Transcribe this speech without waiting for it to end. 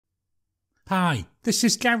Hi, this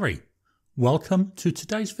is Gary. Welcome to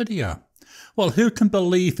today's video. Well, who can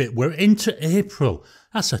believe it? We're into April.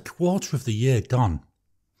 That's a quarter of the year gone.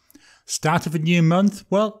 Start of a new month?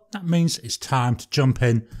 Well, that means it's time to jump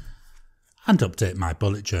in and update my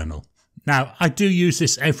bullet journal. Now, I do use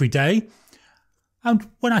this every day. And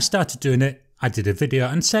when I started doing it, I did a video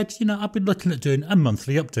and said, I've been looking at doing a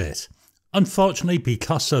monthly update. Unfortunately,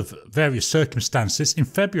 because of various circumstances, in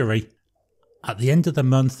February, at the end of the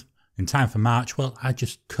month, in time for March, well, I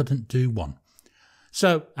just couldn't do one.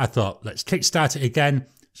 So I thought, let's kickstart it again.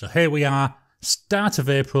 So here we are, start of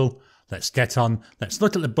April. Let's get on. Let's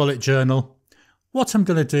look at the bullet journal. What I'm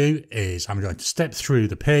going to do is I'm going to step through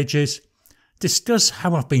the pages, discuss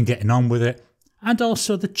how I've been getting on with it, and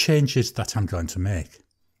also the changes that I'm going to make.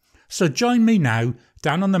 So join me now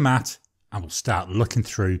down on the mat and we'll start looking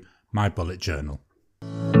through my bullet journal.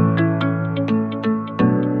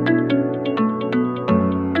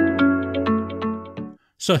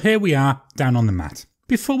 So here we are down on the mat.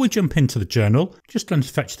 Before we jump into the journal, just going to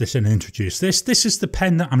fetch this in and introduce this. This is the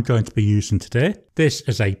pen that I'm going to be using today. This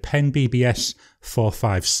is a Pen BBS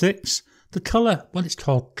 456. The colour, well, it's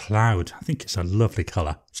called Cloud. I think it's a lovely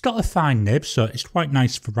colour. It's got a fine nib, so it's quite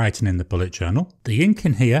nice for writing in the bullet journal. The ink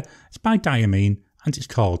in here is by Diamine and it's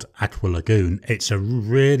called Aqua Lagoon. It's a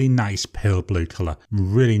really nice pale blue colour.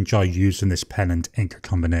 Really enjoy using this pen and ink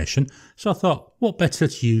combination. So I thought, what better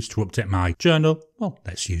to use to update my journal? Well,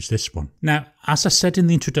 let's use this one. Now, as I said in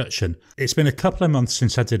the introduction, it's been a couple of months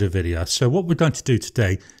since I did a video. So what we're going to do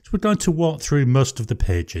today is we're going to walk through most of the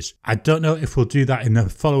pages. I don't know if we'll do that in the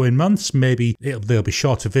following months. Maybe there'll be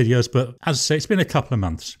shorter videos, but as I say, it's been a couple of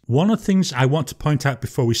months. One of the things I want to point out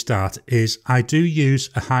before we start is I do use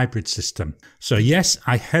a hybrid system. So yes,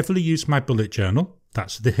 I heavily use my bullet journal.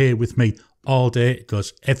 That's here with me all day. It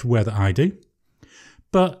goes everywhere that I do.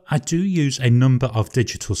 But I do use a number of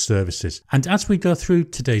digital services. And as we go through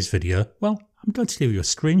today's video, well, I'm going to give you a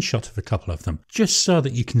screenshot of a couple of them, just so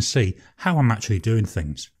that you can see how I'm actually doing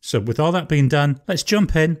things. So with all that being done, let's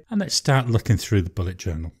jump in and let's start looking through the bullet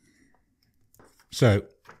journal. So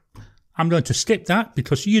I'm going to skip that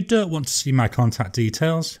because you don't want to see my contact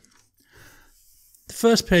details. The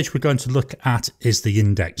first page we're going to look at is the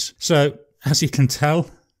index. So as you can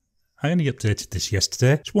tell, I only updated this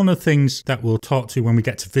yesterday. It's one of the things that we'll talk to when we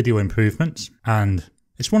get to video improvements, and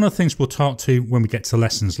it's one of the things we'll talk to when we get to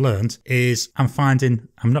lessons learned, is I'm finding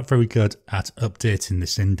I'm not very good at updating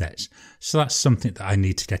this index. So that's something that I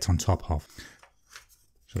need to get on top of.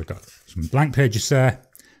 So we've got some blank pages there.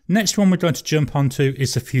 Next one we're going to jump onto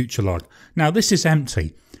is the future log. Now this is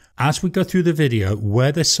empty. As we go through the video,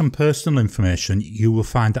 where there's some personal information, you will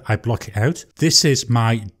find that I block it out. This is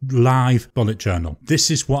my live bullet journal.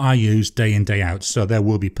 This is what I use day in, day out. So there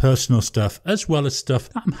will be personal stuff as well as stuff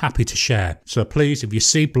that I'm happy to share. So please, if you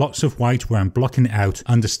see blocks of white where I'm blocking it out,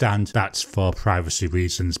 understand that's for privacy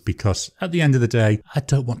reasons, because at the end of the day, I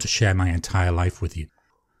don't want to share my entire life with you.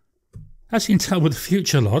 As you can tell with the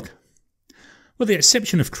future log, with the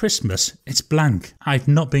exception of Christmas, it's blank. I've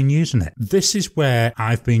not been using it. This is where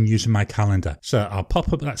I've been using my calendar. So I'll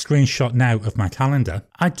pop up that screenshot now of my calendar.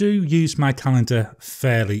 I do use my calendar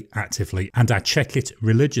fairly actively and I check it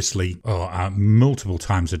religiously or multiple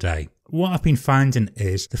times a day. What I've been finding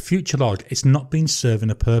is the future log is not been serving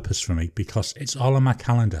a purpose for me because it's all on my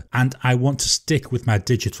calendar and I want to stick with my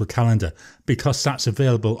digital calendar because that's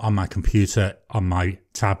available on my computer, on my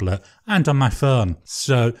tablet and on my phone.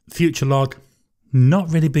 So future log,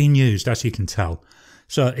 not really being used, as you can tell.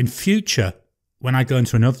 So in future, when I go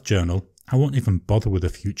into another journal, I won't even bother with a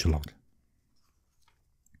future log.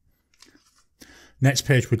 Next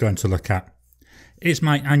page we're going to look at is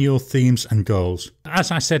my annual themes and goals.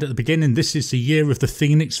 As I said at the beginning, this is the year of the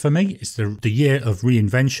Phoenix for me. It's the year of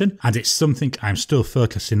reinvention and it's something I'm still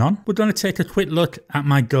focusing on. We're going to take a quick look at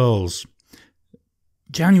my goals.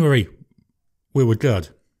 January, we were good.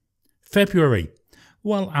 February,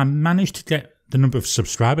 well, I managed to get the number of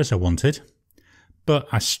subscribers I wanted, but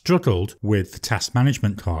I struggled with the task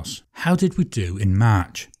management course. How did we do in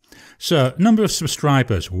March? So, number of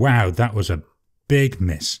subscribers, wow, that was a big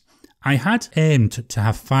miss. I had aimed to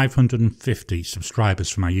have 550 subscribers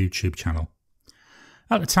for my YouTube channel.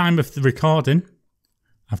 At the time of the recording,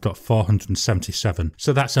 I've got 477,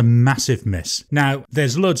 so that's a massive miss. Now,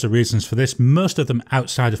 there's loads of reasons for this, most of them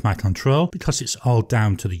outside of my control, because it's all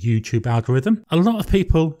down to the YouTube algorithm. A lot of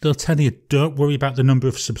people, they'll tell you, don't worry about the number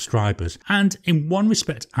of subscribers. And in one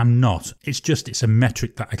respect, I'm not. It's a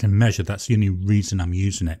metric that I can measure. That's the only reason I'm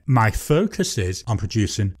using it. My focus is on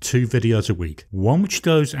producing 2 videos a week. One which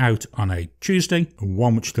goes out on a Tuesday, and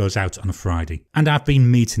one which goes out on a Friday. And I've been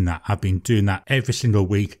meeting that. I've been doing that every single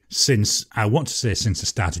week since, I want to say since the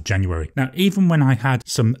start start of January. Now, even when I had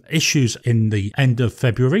some issues in the end of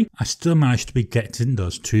February, I still managed to be getting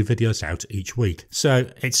those 2 videos out each week. So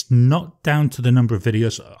it's not down to the number of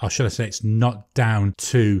videos, or should I say it's not down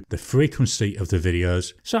to the frequency of the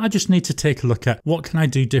videos. So I just need to take a look at what can I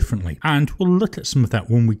do differently. And we'll look at some of that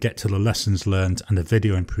when we get to the lessons learned and the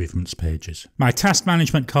video improvements pages. My task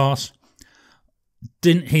management course,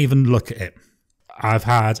 didn't even look at it. I've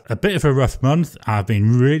had a bit of a rough month. I've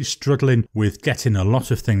been really struggling with getting a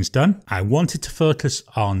lot of things done. I wanted to focus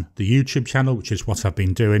on the YouTube channel, which is what I've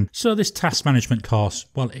been doing. So this task management course,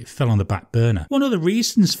 well, it fell on the back burner. One of the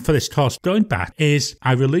reasons for this course going back is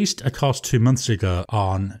I released a course 2 months ago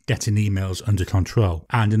on getting emails under control.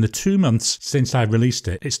 And in the 2 months since I released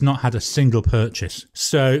it, it's not had a single purchase.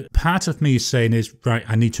 So part of me is saying is, right,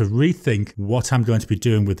 I need to rethink what I'm going to be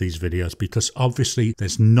doing with these videos because obviously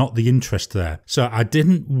there's not the interest there. So I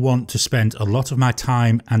didn't want to spend a lot of my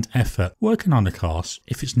time and effort working on a course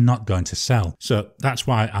if it's not going to sell. So that's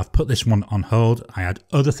why I've put this one on hold. I had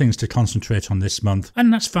other things to concentrate on this month,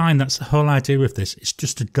 and that's fine. That's the whole idea of this. It's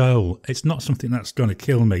just a goal. It's not something that's going to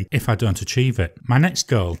kill me if I don't achieve it. My next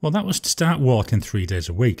goal, well, that was to start walking 3 days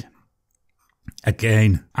a week.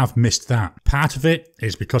 Again, I've missed that. Part of it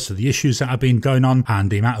is because of the issues that have been going on and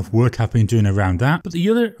the amount of work I've been doing around that. But the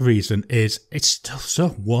other reason is it's still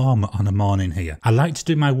so warm on a morning here. I like to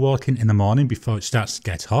do my walking in the morning before it starts to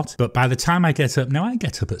get hot. But by the time I get up, now I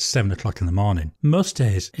get up at 7 o'clock in the morning. Most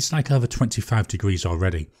days, it's like over 25 degrees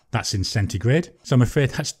already. That's in centigrade. So I'm afraid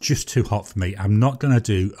that's just too hot for me. I'm not going to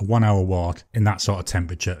do a 1 hour walk in that sort of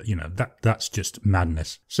temperature. You know, that's just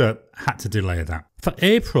madness. So I had to delay that. For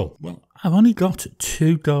April, well, I've only got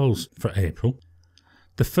 2 goals for April.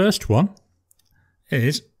 The first one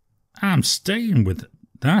is I'm staying with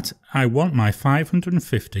that. I want my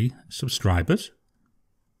 550 subscribers.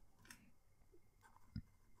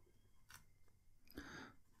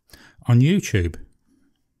 On YouTube.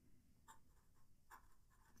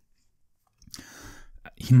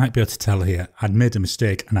 You might be able to tell here, I'd made a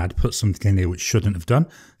mistake and I'd put something in here which shouldn't have done.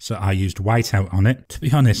 So I used whiteout on it. To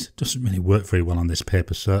be honest, it doesn't really work very well on this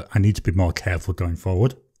paper, so I need to be more careful going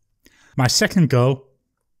forward. My second goal,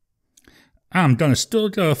 I'm going to still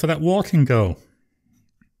go for that walking goal.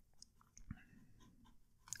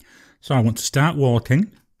 So I want to start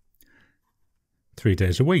walking 3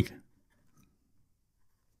 days a week.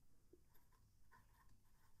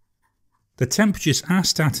 The temperatures are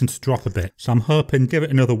starting to drop a bit, so I'm hoping give it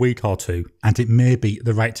another week or 2 and it may be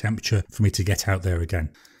the right temperature for me to get out there again.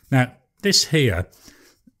 Now, this here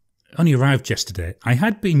only arrived yesterday. I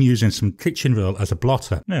had been using some kitchen roll as a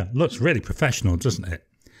blotter. Yeah, looks really professional, doesn't it?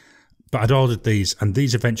 But I'd ordered these and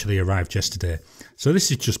these eventually arrived yesterday. So this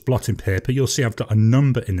is just blotting paper. You'll see I've got a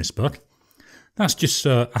number in this book. That's just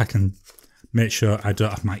so I can make sure I don't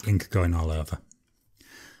have my ink going all over.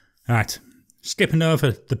 Right. Skipping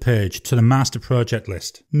over the page to the master project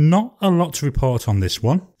list. Not a lot to report on this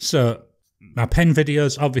one. So my pen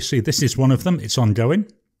videos, obviously this is one of them. It's ongoing.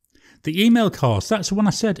 The email course, that's the one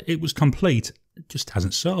I said it was complete. It just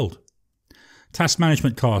hasn't sold. Task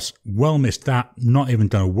management course, well missed that. Not even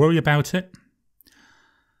going to worry about it.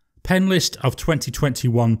 Pen list of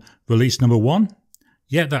 2021 release number 1.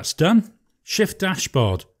 Yeah, that's done. Shift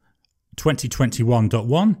dashboard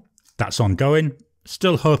 2021.1. That's ongoing.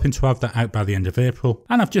 Still hoping to have that out by the end of April.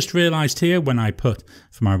 And I've just realised here when I put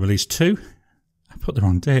for my release 2, I put the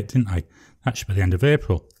wrong date, didn't I? That should be the end of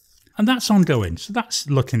April. And that's ongoing, so that's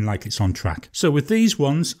looking like it's on track. So with these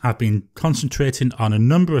ones, I've been concentrating on a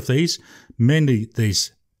number of these, mainly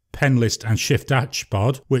these Pen List and Shift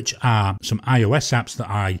Dashboard, which are some iOS apps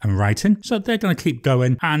that I am writing. So they're going to keep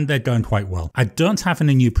going and they're going quite well. I don't have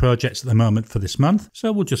any new projects at the moment for this month,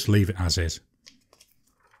 so we'll just leave it as is.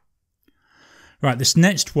 Right, this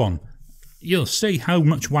next one, you'll see how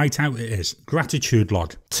much whiteout it is. Gratitude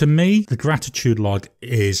log. To me, the gratitude log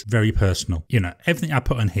is very personal. You know, everything I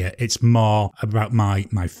put in here, it's more about my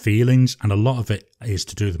feelings, and a lot of it is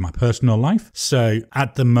to do with my personal life. So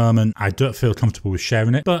at the moment, I don't feel comfortable with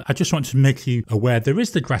sharing it, but I just want to make you aware there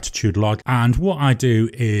is the gratitude log. And what I do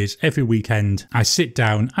is every weekend I sit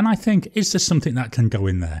down and I think, is there something that can go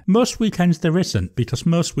in there? Most weekends there isn't, because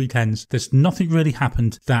most weekends there's nothing really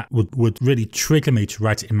happened that would really trigger me to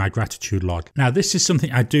write it in my gratitude log. Now, this is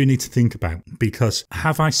something I do need to think about, because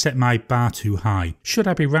have I set my bar too high? Should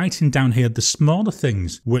I be writing down here the smaller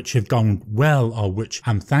things which have gone well or which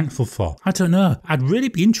I'm thankful for? I don't know. I'd really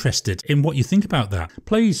be interested in what you think about that.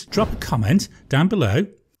 Please drop a comment down below.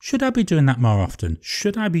 Should I be doing that more often?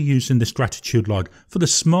 Should I be using this gratitude log for the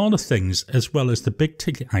smaller things as well as the big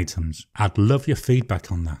ticket items? I'd love your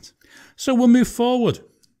feedback on that. So we'll move forward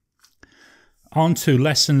on to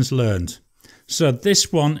lessons learned. So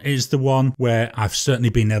this one is the one where I've certainly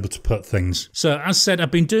been able to put things. So as said, I've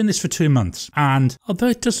been doing this for 2 months, and although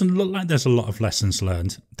it doesn't look like there's a lot of lessons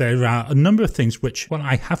learned, there are a number of things which, well,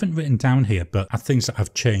 I haven't written down here, but are things that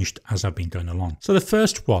have changed as I've been going along. So the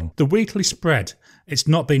first one, the weekly spread, it's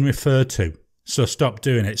not been referred to, so stop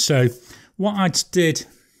doing it. So what I did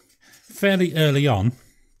fairly early on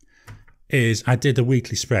is I did a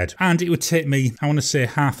weekly spread, and it would take me, I want to say,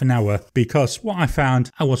 half an hour, because what I found,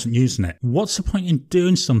 I wasn't using it. What's the point in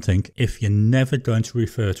doing something if you're never going to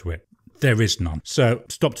refer to it? There is none. So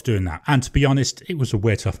stopped doing that. And to be honest, it was a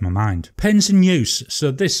weight off my mind. Pens in use.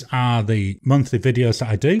 So these are the monthly videos that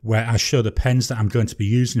I do where I show the pens that I'm going to be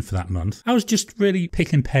using for that month. I was just really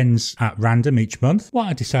picking pens at random each month. What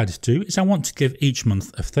I decided to do is I want to give each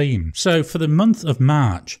month a theme. So for the month of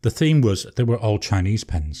March, the theme was they were all Chinese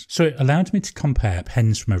pens. So it allowed me to compare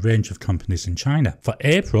pens from a range of companies in China. For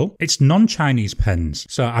April, it's non-Chinese pens.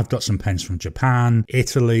 So I've got some pens from Japan,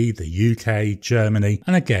 Italy, the UK, Germany,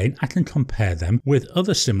 and again, I can compare them with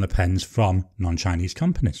other similar pens from non-Chinese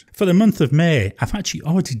companies. For the month of May, I've actually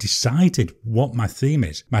already decided what my theme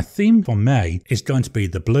is. My theme for May is going to be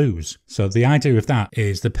the blues. So the idea of that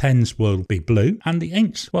is the pens will be blue and the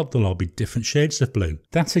inks, well, they'll all be different shades of blue.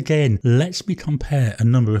 That again lets me compare a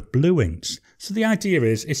number of blue inks. So the idea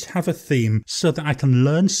is to have a theme so that I can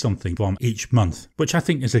learn something from each month, which I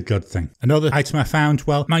think is a good thing. Another item I found,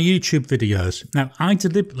 well, my YouTube videos. Now, I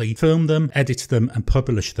deliberately film them, edit them, and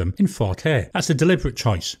publish them in 4K. That's a deliberate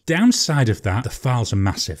choice. Downside of that, the files are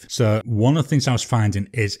massive. So one of the things I was finding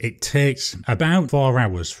is it takes about 4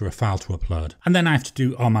 hours for a file to upload. And then I have to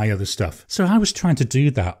do all my other stuff. So I was trying to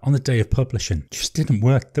do that on the day of publishing. It just didn't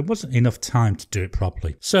work. There wasn't enough time to do it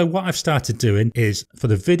properly. So what I've started doing is for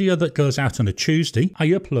the video that goes out on a Tuesday, I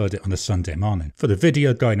upload it on a Sunday morning. For the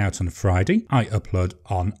video going out on a Friday, I upload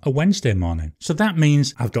on a Wednesday morning. So that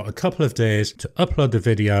means I've got a couple of days to upload the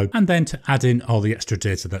video and then to add in all the extra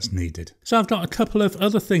data that's needed. So I've got a couple of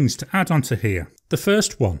other things to add onto here. The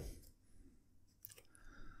first one,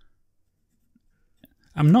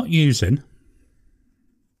 I'm not using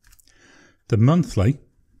the monthly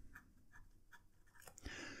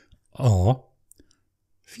or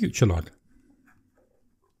future log.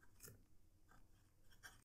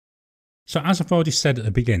 So as I've already said at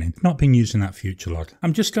the beginning, I've not been using that future log.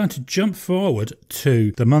 I'm just going to jump forward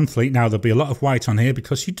to the monthly. Now there'll be a lot of white on here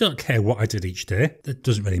because you don't care what I did each day. That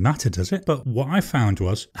doesn't really matter, does it? But what I found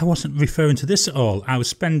was I wasn't referring to this at all. I was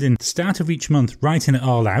spending the start of each month writing it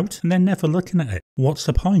all out and then never looking at it. What's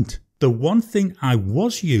the point? The one thing I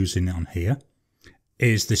was using on here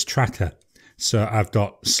is this tracker. So I've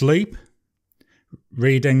got sleep,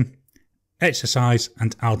 reading, exercise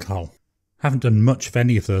and alcohol. Haven't done much of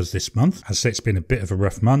any of those this month, as it's been a bit of a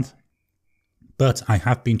rough month, but I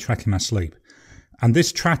have been tracking my sleep. And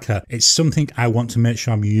this tracker, it's something I want to make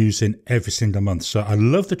sure I'm using every single month. So I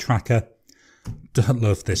love the tracker, don't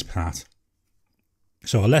love this part.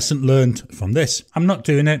 So a lesson learned from this, I'm not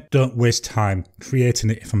doing it, don't waste time creating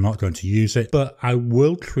it if I'm not going to use it, but I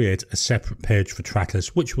will create a separate page for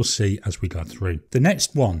trackers, which we'll see as we go through. The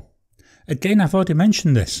next one, again, I've already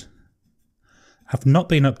mentioned this. I've not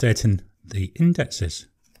been updating the indexes.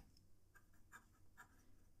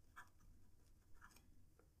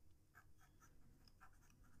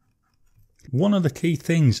 One of the key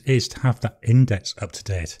things is to have that index up to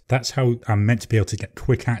date. That's how I'm meant to be able to get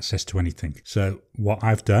quick access to anything. So what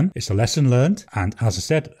I've done is a lesson learned. And as I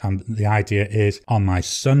said, the idea is on my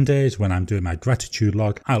Sundays when I'm doing my gratitude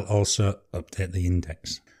log, I'll also update the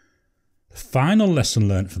index. The final lesson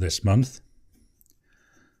learned for this month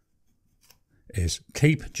is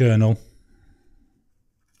keep journal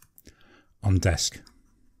on desk.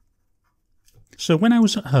 So when I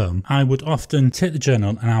was at home, I would often take the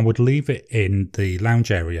journal and I would leave it in the lounge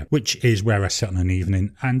area, which is where I sit on an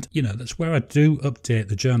evening. And, you know, that's where I do update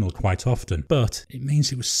the journal quite often. But it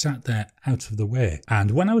means it was sat there out of the way. And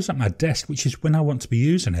when I was at my desk, which is when I want to be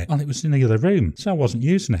using it, well, it was in the other room, so I wasn't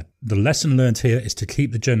using it. The lesson learned here is to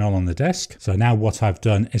keep the journal on the desk. So now what I've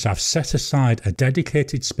done is I've set aside a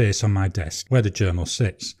dedicated space on my desk where the journal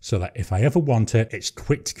sits, so that if I ever want it, it's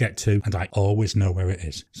quick to get to and I always know where it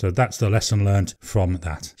is. So that's the lesson learned from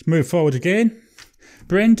that. Let's move forward again.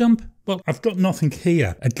 Brain dump. Well, I've got nothing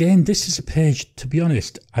here. Again, this is a page, to be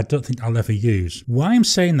honest, I don't think I'll ever use. Why I'm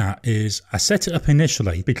saying that is I set it up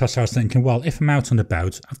initially because I was thinking, well, if I'm out and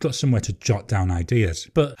about, I've got somewhere to jot down ideas.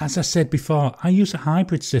 But as I said before, I use a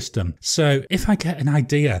hybrid system. So if I get an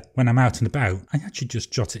idea when I'm out and about, I actually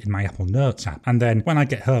just jot it in my Apple Notes app. And then when I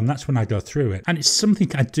get home, that's when I go through it. And it's something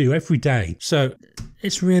I do every day. So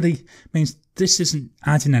it's really means this isn't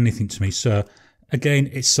adding anything to me. So again,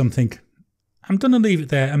 it's something I'm going to leave it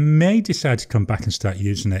there. I may decide to come back and start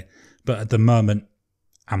using it, but at the moment,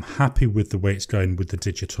 I'm happy with the way it's going with the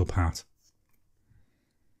digital part.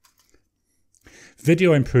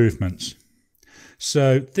 Video improvements.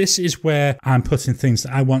 So this is where I'm putting things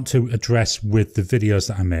that I want to address with the videos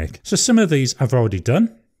that I make. So some of these I've already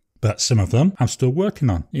done, but some of them I'm still working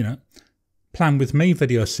on, Plan with me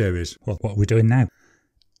video series. Well, what are we doing now?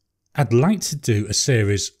 I'd like to do a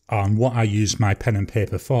series on what I use my pen and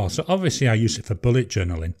paper for. So obviously I use it for bullet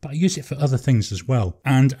journaling, but I use it for other things as well.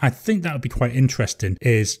 And I think that would be quite interesting,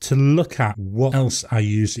 is to look at what else I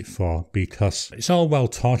use it for, because it's all well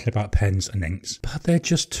talking about pens and inks, but they're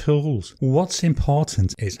just tools. What's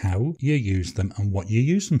important is how you use them and what you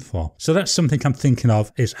use them for. So that's something I'm thinking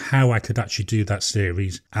of, is how I could actually do that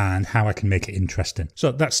series and how I can make it interesting.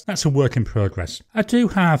 So that's a work in progress. I do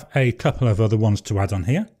have a couple of other ones to add on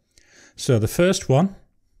here. So the first one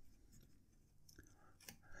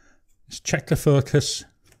is check the focus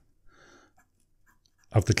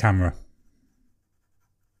of the camera.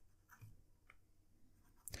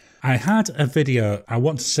 I had a video, I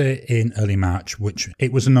want to say in early March, which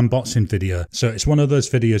it was an unboxing video. So it's one of those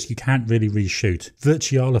videos you can't really reshoot.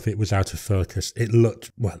 Virtually all of it was out of focus. It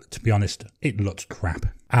looked, well, to be honest, it looked crap.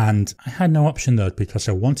 And I had no option though, because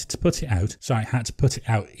I wanted to put it out. So I had to put it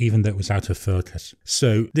out even though it was out of focus.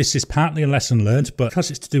 So this is partly a lesson learned, but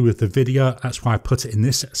because it's to do with the video, that's why I put it in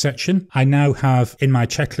this section. I now have in my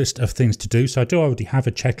checklist of things to do, so I do already have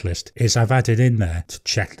a checklist, is I've added in there to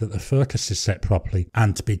check that the focus is set properly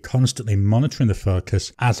and to be constantly monitoring the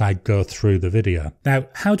focus as I go through the video. Now,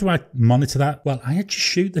 how do I monitor that? Well, I actually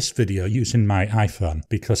shoot this video using my iPhone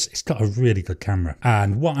because it's got a really good camera.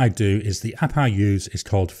 And what I do is the app I use is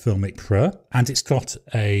called Filmic Pro, and it's got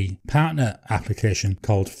a partner application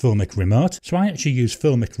called Filmic Remote. So I actually use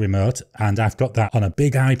Filmic Remote, and I've got that on a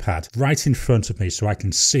big iPad right in front of me so I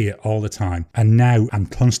can see it all the time. And now I'm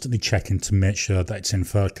constantly checking to make sure that it's in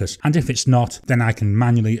focus. And if it's not, then I can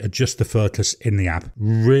manually adjust the focus in the app.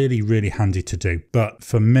 Really handy to do. But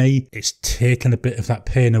for me, it's taken a bit of that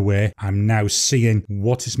pain away. I'm now seeing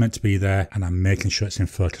what is meant to be there, and I'm making sure it's in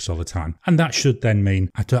focus all the time. And that should then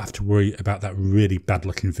mean I don't have to worry about that really bad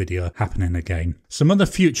looking video happening again. Some other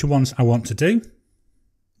future ones I want to do: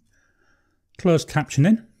 closed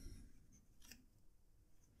captioning.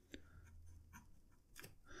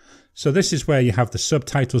 So this is where you have the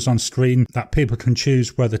subtitles on screen that people can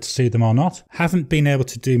choose whether to see them or not. Haven't been able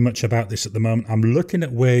to do much about this at the moment. I'm looking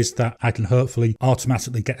at ways that I can hopefully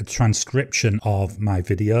automatically get a transcription of my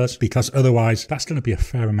videos, because otherwise that's going to be a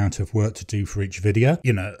fair amount of work to do for each video.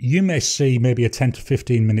 You may see maybe a 10 to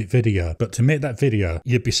 15 minute video, but to make that video,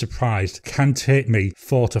 you'd be surprised, can take me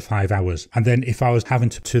 4 to 5 hours. And then if I was having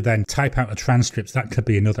to then type out a transcript, that could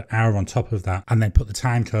be another hour on top of that, and then put the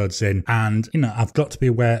time codes in. And, I've got to be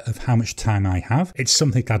aware of how much time I have. It's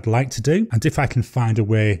something I'd like to do, and if I can find a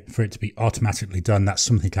way for it to be automatically done, that's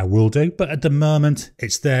something I will do. But at the moment,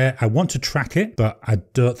 it's there. I want to track it, but I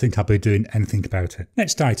don't think I'll be doing anything about it.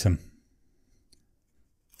 Next item: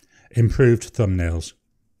 improved thumbnails.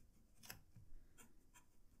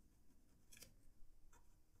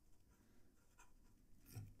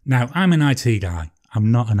 Now, I'm an IT guy. I'm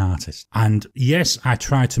not an artist. And yes, I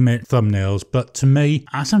try to make thumbnails, but to me,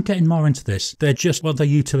 as I'm getting more into this, they're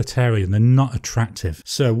utilitarian. They're not attractive.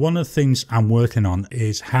 So one of the things I'm working on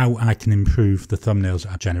is how I can improve the thumbnails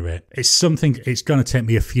that I generate. It's going to take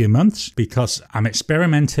me a few months because I'm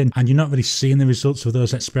experimenting, and you're not really seeing the results of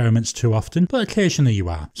those experiments too often, but occasionally you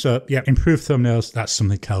are. So yeah, improved thumbnails, that's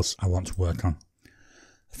something else I want to work on.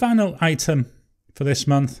 Final item for this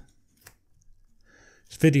month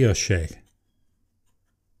is video shake.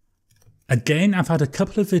 Again, I've had a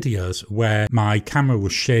couple of videos where my camera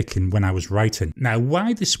was shaking when I was writing. Now,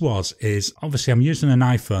 why this was is, obviously I'm using an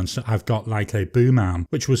iPhone, so I've got like a boom arm,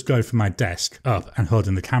 which was going from my desk up and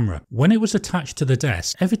holding the camera. When it was attached to the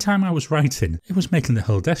desk, every time I was writing, it was making the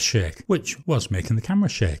whole desk shake, which was making the camera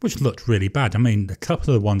shake, which looked really bad. I mean, a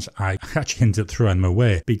couple of the ones I actually ended up throwing them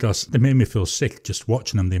away because they made me feel sick just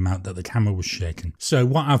watching them, the amount that the camera was shaking. So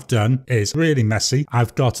what I've done is really messy.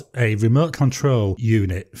 I've got a remote control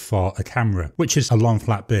unit for a camera, which is a long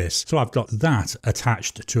flat base. So I've got that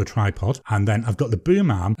attached to a tripod, and then I've got the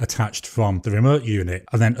boom arm attached from the remote unit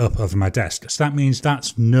and then up over my desk. So that means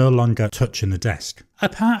that's no longer touching the desk.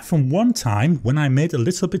 Apart from one time when I made a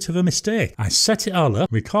little bit of a mistake. I set it all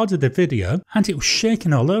up, recorded the video, and it was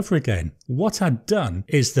shaking all over again. What I'd done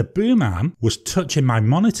is the boom arm was touching my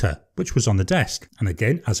monitor, which was on the desk. And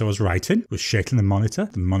again, as I was writing, it was shaking the monitor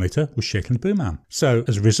was shaking the boom arm. So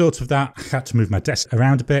as a result of that, I had to move my desk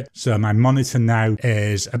around a bit. So my monitor now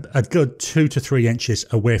is a good 2 to 3 inches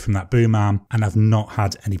away from that boom arm, and I've not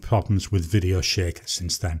had any problems with video shake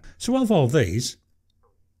since then. So of all these,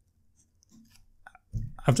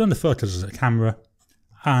 I've done the photos as a camera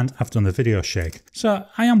and I've done the video shake. So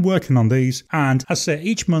I am working on these, and as I say,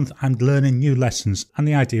 each month I'm learning new lessons, and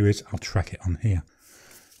the idea is I'll track it on here.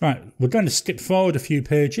 Right, we're going to skip forward a few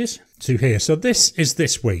pages to here. So this is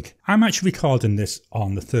this week. I'm actually recording this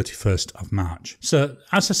on the 31st of March. So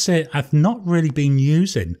as I say, I've not really been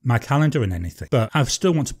using my calendar in anything, but I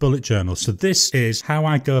still want to bullet journal. So this is how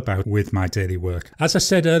I go about with my daily work. As I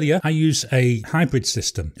said earlier, I use a hybrid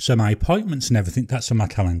system. So my appointments and everything, that's on my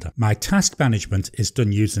calendar. My task management is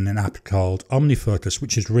done using an app called OmniFocus,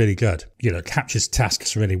 which is really good. You know, it captures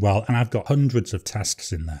tasks really well, and I've got hundreds of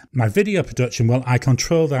tasks in there. My video production, well, I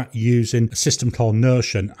control that using a system called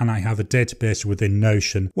Notion, and I have a database within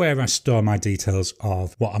Notion where I store my details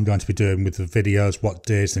of what I'm going to be doing with the videos, what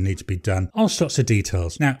days they need to be done, all sorts of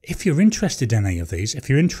details. Now, if you're interested in any of these, if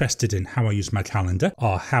you're interested in how I use my calendar,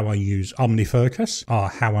 or how I use OmniFocus, or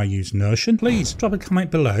how I use Notion, please drop a comment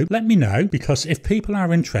below. Let me know, because if people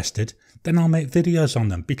are interested, then I'll make videos on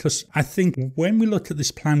them, because I think when we look at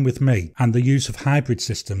this plan with me and the use of hybrid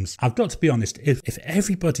systems, I've got to be honest, if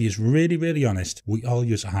everybody is really, really honest, we all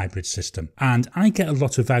use a hybrid system. And I get a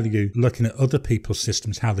lot of value looking at other people's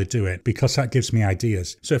systems, how they do it, because that gives me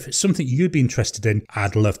ideas. So if it's something you'd be interested in,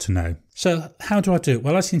 I'd love to know. So how do I do it?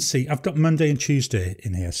 Well, as you can see, I've got Monday and Tuesday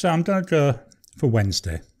in here. So I'm going to go for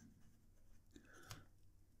Wednesday.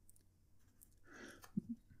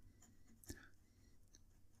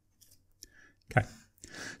 Okay,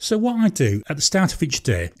 so what I do at the start of each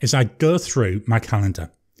day is I go through my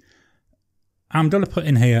calendar. I'm going to put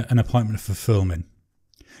in here an appointment for filming,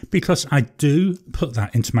 because I do put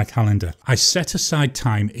that into my calendar. I set aside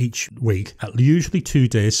time each week, at usually 2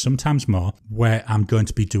 days, sometimes more, where I'm going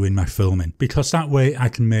to be doing my filming, because that way I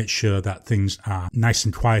can make sure that things are nice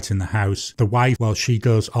and quiet in the house. The wife, well, she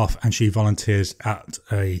goes off and she volunteers at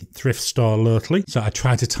a thrift store locally, so I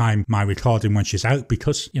try to time my recording when she's out,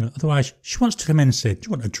 because, you know, otherwise she wants to come in and say, do you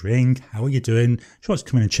want a drink? How are you doing? She wants to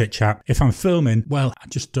come in and chit chat. If I'm filming, well, I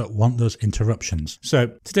just don't want those interruptions.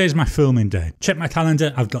 So today's my filming day. Check my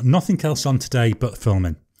calendar. I've got nothing else on today but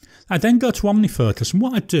filming. I then go to OmniFocus, and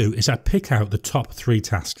what I do is I pick out the top 3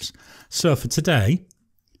 tasks. So for today,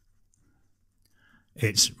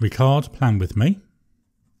 it's record, plan with me.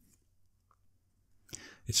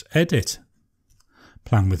 It's edit,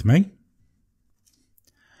 plan with me.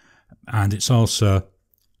 And it's also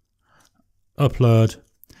upload,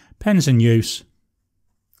 pens in use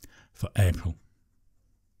for April.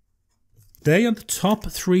 They are the top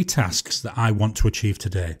 3 tasks that I want to achieve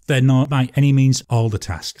today. They're not by any means all the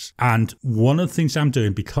tasks. And one of the things I'm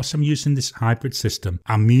doing, because I'm using this hybrid system,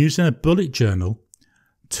 I'm using a bullet journal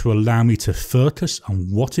to allow me to focus on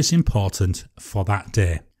what is important for that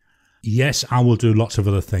day. Yes, I will do lots of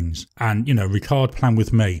other things. And, you know, record, plan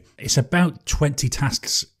with me. It's about 20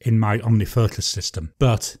 tasks in my OmniFocus system.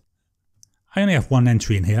 But I only have one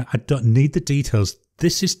entry in here. I don't need the details.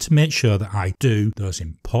 This is to make sure that I do those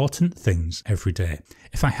important things every day.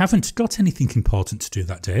 If I haven't got anything important to do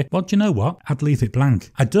that day, well, do you know what? I'd leave it blank.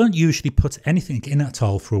 I don't usually put anything in at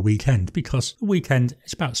all for a weekend, because a weekend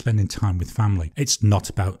is about spending time with family. It's not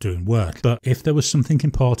about doing work. But if there was something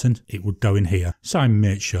important, it would go in here. So I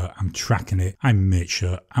make sure I'm tracking it. I make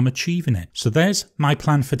sure I'm achieving it. So there's my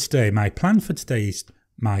plan for today. My plan for today is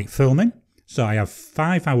my filming. So I have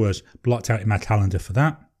 5 hours blocked out in my calendar for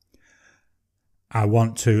that. I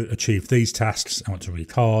want to achieve these tasks. I want to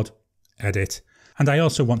record, edit, and I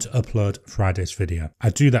also want to upload Friday's video. I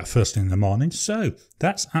do that first thing in the morning, so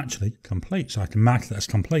that's actually complete. So I can mark that as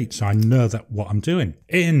complete, so I know that what I'm doing.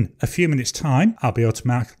 In a few minutes' time, I'll be able to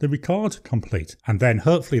mark the record complete. And then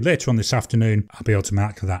hopefully later on this afternoon, I'll be able to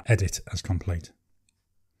mark that edit as complete.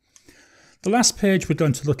 The last page we're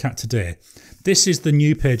going to look at today, this is the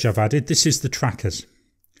new page I've added. This is the trackers.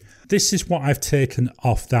 This is what I've taken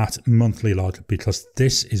off that monthly log, because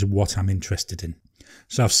this is what I'm interested in.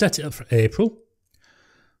 So I've set it up for April.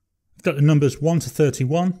 I've got the numbers 1 to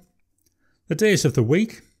 31, the days of the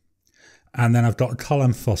week, and then I've got a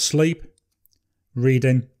column for sleep,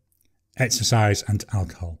 reading, exercise and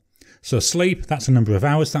alcohol. So sleep, that's the number of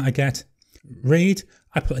hours that I get. Read,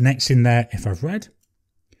 I put an X in there if I've read.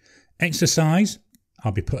 Exercise,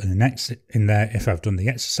 I'll be putting an X in there if I've done the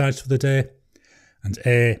exercise for the day. And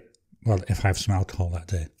A, well, if I have some alcohol that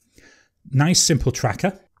day. Nice simple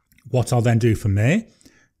tracker. What I'll then do for May,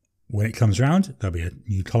 when it comes around, there'll be a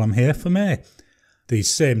new column here for May.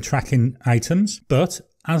 These same tracking items, but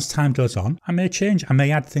as time goes on, I may change, I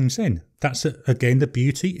may add things in. That's again, the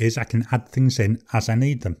beauty is I can add things in as I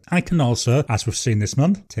need them. I can also, as we've seen this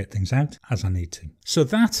month, take things out as I need to. So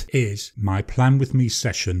that is my Plan With Me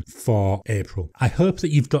session for April. I hope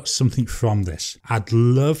that you've got something from this. I'd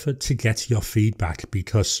love to get your feedback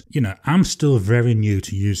because, I'm still very new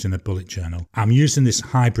to using a bullet journal. I'm using this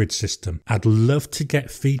hybrid system. I'd love to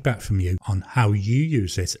get feedback from you on how you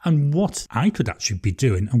use it and what I could actually be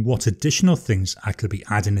doing and what additional things I could be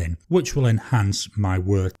adding in, which will enhance my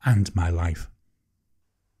work and my life.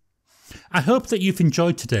 I hope that you've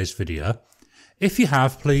enjoyed today's video. If you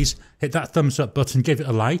have, please hit that thumbs up button, give it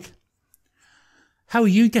a like. How are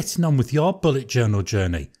you getting on with your bullet journal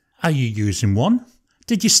journey? Are you using one?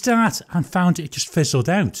 Did you start and found it just fizzled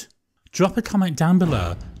out? Drop a comment down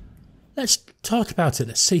below. Let's talk about it.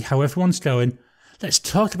 Let's see how everyone's going. Let's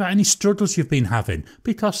talk about any struggles you've been having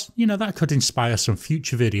because, that could inspire some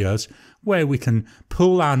future videos where we can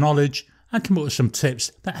pool our knowledge and come up with some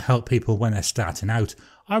tips that help people when they're starting out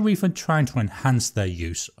or even trying to enhance their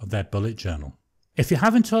use of their bullet journal. If you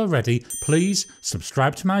haven't already, please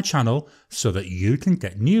subscribe to my channel so that you can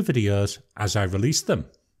get new videos as I release them.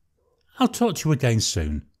 I'll talk to you again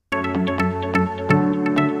soon.